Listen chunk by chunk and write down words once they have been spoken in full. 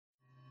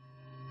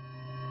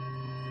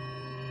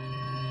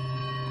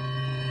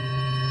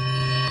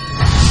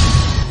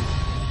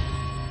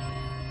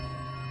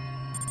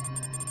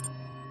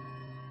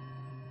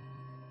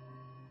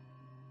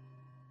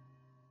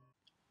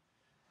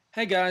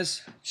Hey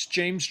guys, it's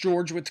James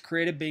George with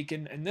Creative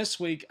Beacon, and this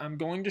week I'm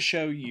going to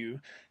show you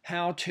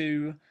how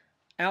to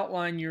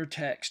outline your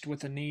text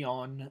with a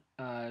neon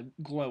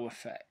glow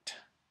effect.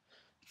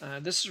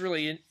 This is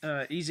really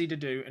easy to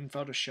do in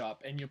Photoshop,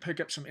 and you'll pick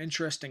up some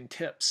interesting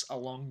tips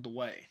along the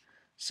way.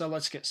 So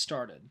let's get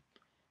started.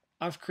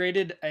 I've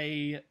created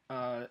a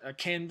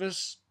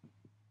canvas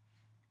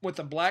with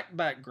a black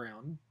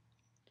background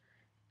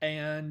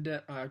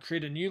and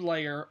create a new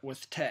layer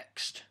with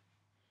text.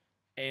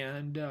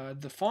 And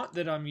the font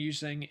that I'm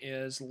using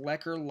is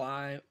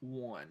Leckerli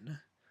 1.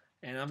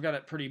 And I've got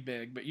it pretty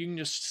big, but you can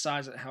just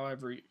size it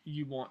however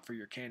you want for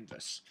your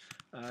canvas.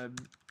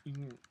 You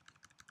can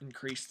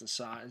increase the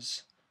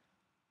size.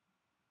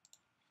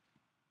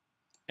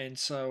 And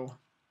so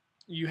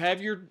you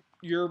have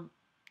your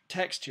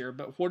text here,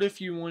 but what if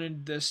you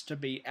wanted this to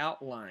be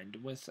outlined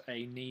with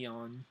a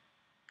neon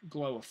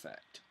glow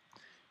effect?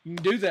 You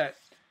can do that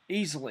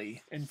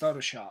easily in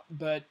Photoshop,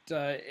 but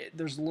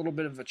there's a little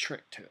bit of a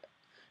trick to it.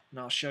 And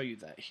I'll show you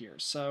that here.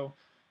 So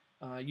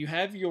you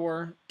have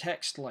your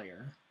text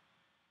layer.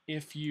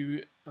 If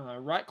you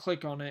right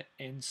click on it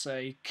and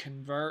say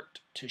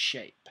convert to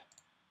shape,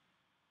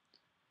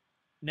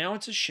 now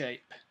it's a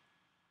shape.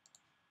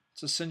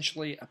 It's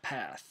essentially a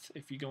path.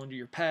 If you go into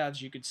your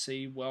paths, you could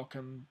see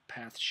welcome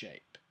path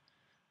shape,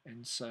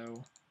 and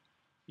so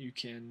you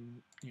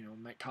can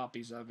make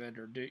copies of it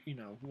or do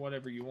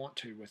whatever you want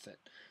to with it.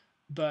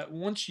 But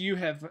once you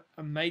have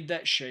made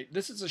that shape,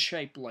 this is a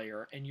shape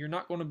layer, and you're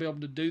not going to be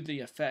able to do the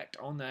effect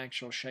on the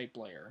actual shape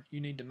layer. You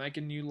need to make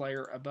a new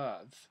layer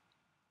above.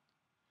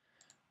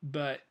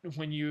 But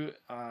when you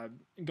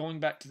going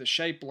back to the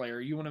shape layer,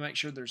 you want to make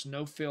sure there's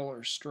no fill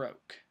or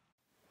stroke.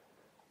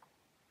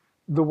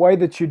 The way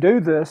that you do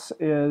this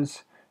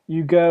is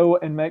you go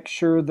and make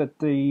sure that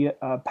the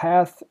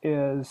path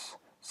is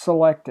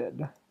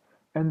selected,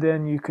 and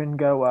then you can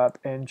go up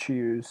and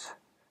choose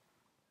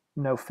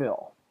no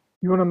fill.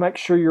 You want to make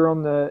sure you're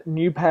on the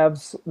new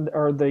paths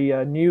or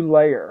the new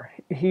layer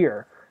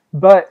here.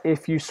 But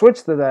if you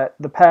switch to that,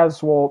 the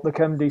paths will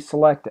become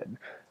deselected.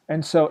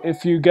 And so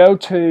if you go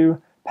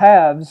to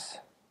paths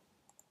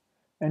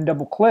and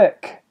double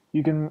click,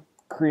 you can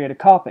create a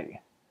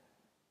copy.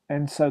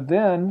 And so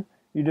then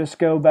you just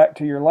go back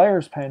to your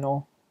layers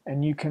panel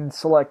and you can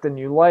select the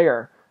new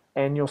layer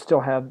and you'll still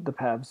have the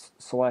paths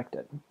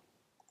selected.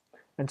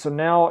 And so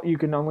now you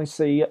can only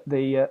see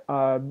the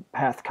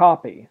path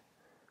copy.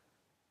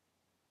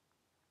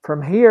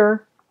 From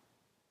here,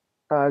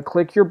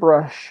 click your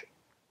brush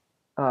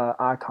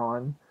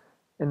icon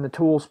in the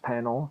tools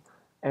panel,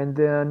 and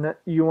then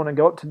you want to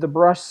go up to the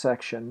brush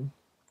section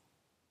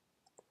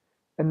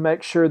and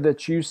make sure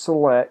that you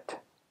select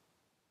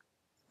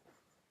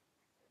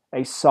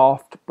a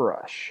soft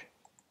brush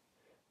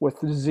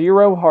with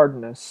 0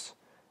 hardness,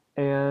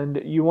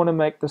 and you want to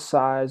make the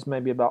size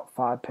maybe about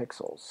 5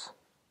 pixels.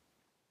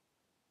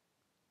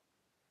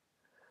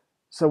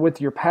 So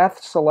with your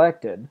path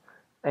selected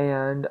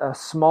and a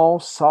small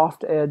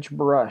soft edge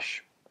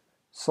brush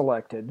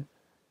selected,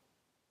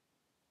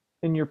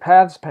 in your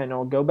paths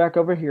panel, go back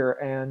over here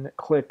and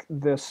click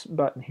this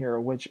button here,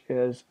 which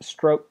is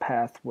stroke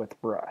path with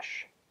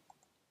brush.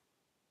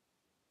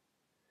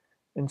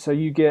 And so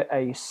you get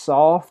a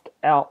soft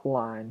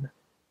outline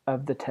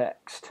of the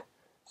text.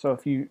 So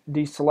if you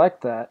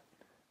deselect that,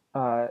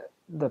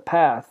 the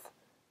path,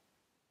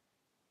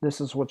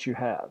 this is what you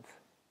have.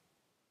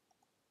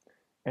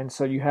 And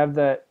so you have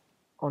that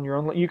on your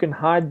own. You can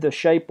hide the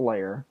shape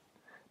layer,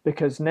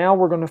 because now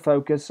we're going to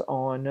focus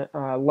on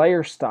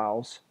layer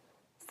styles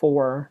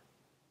for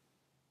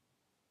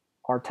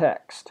our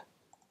text.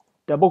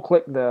 Double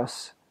click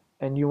this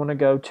and you want to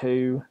go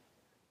to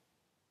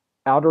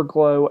outer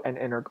glow and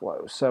inner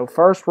glow. So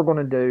first we're going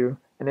to do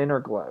an inner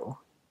glow,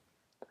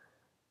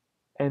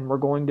 and we're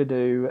going to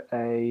do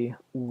a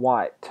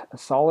white, a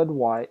solid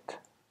white.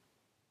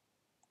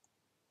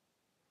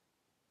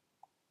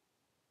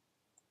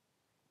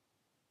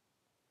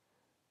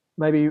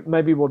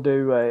 Maybe we'll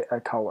do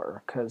a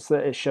color because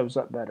it shows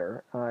up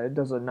better. It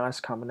does a nice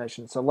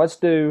combination. So let's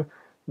do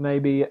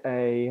maybe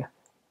a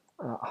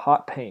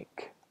hot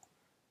pink.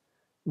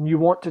 You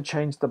want to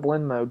change the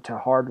blend mode to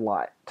hard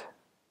light.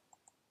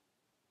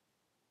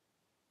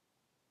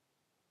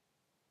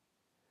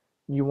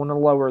 You want to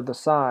lower the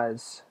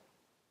size.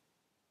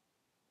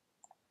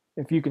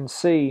 If you can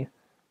see,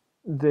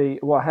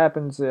 what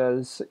happens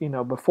is,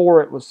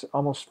 before it was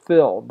almost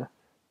filled,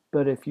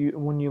 but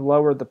when you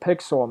lower the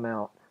pixel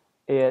amount,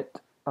 it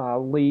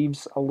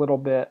leaves a little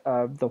bit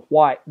of the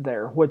white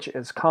there, which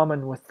is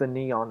common with the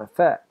neon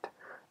effect.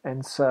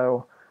 And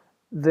so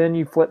then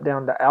you flip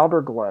down to outer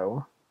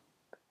glow,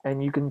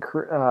 and you can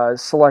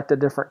select a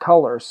different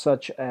color,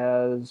 such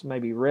as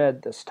maybe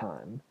red this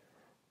time,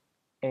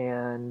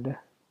 and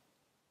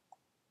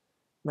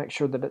make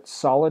sure that it's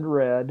solid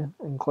red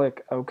and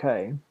click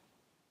OK.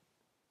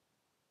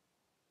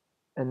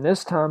 And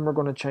this time we're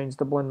going to change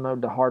the blend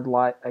mode to hard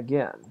light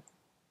again.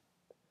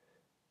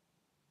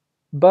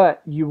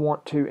 But you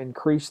want to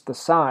increase the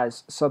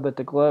size so that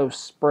the glow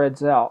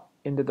spreads out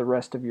into the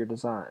rest of your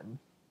design.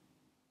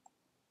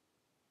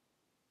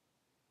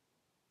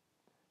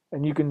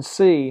 And you can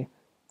see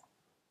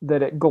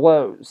that it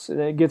glows.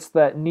 And it gets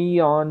that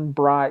neon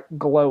bright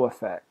glow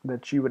effect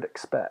that you would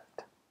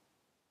expect.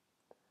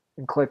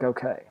 And click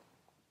OK.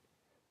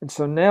 And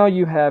so now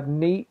you have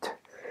neat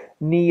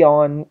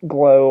neon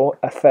glow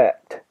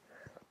effect.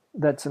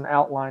 That's an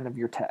outline of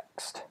your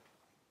text.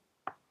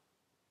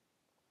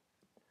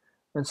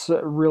 It's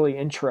really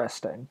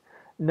interesting.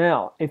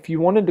 Now, if you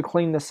wanted to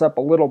clean this up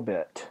a little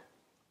bit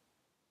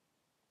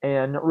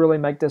and really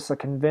make this a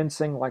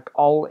convincing, like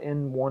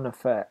all-in-one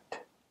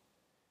effect,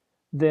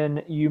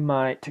 then you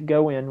might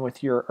go in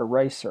with your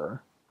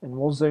eraser, and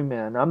we'll zoom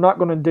in. I'm not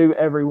going to do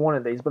every one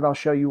of these, but I'll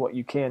show you what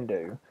you can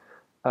do.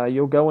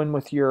 You'll go in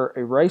with your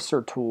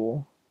eraser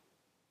tool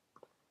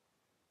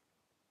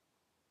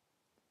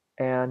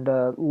and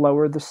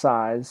lower the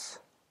size,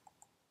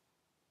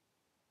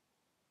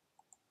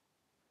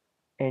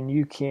 and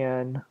you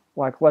can,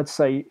 like, let's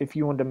say if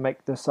you wanted to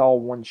make this all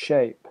one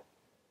shape,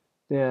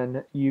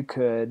 then you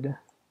could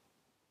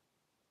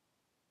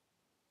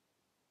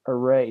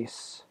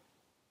erase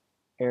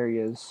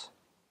areas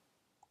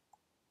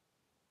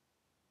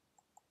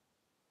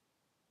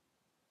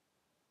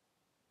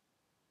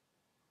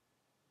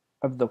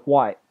of the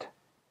white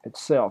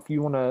itself.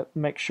 You want to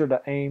make sure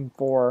to aim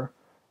for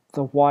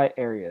the white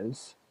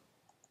areas,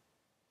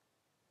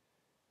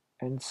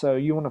 and so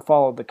you want to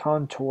follow the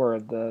contour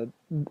of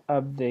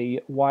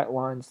the white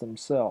lines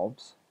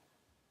themselves,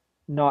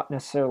 not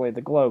necessarily the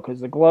glow,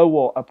 because the glow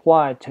will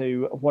apply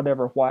to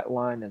whatever white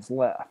line is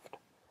left.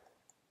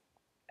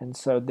 And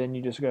so then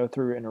you just go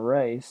through and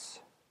erase,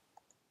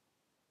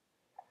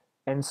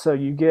 and so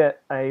you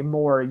get a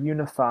more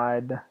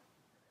unified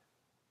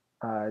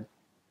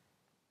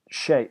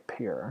shape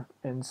here.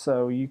 And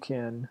so you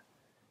can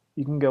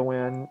go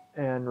in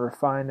and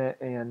refine it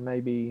and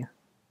maybe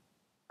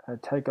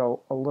take a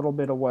little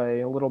bit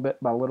away, a little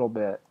bit by little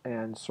bit,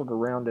 and sort of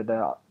round it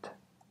out.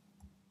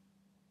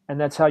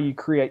 And that's how you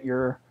create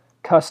your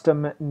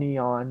custom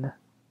neon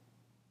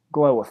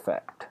glow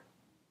effect.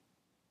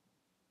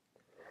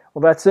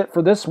 Well, that's it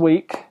for this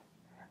week.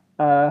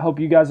 I hope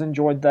you guys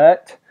enjoyed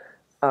that.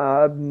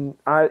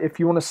 If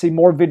you want to see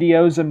more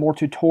videos and more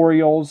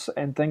tutorials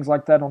and things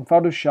like that on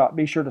Photoshop,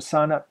 be sure to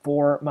sign up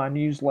for my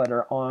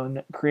newsletter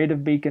on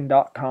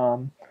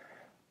creativebeacon.com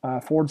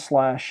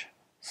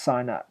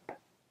 /sign up.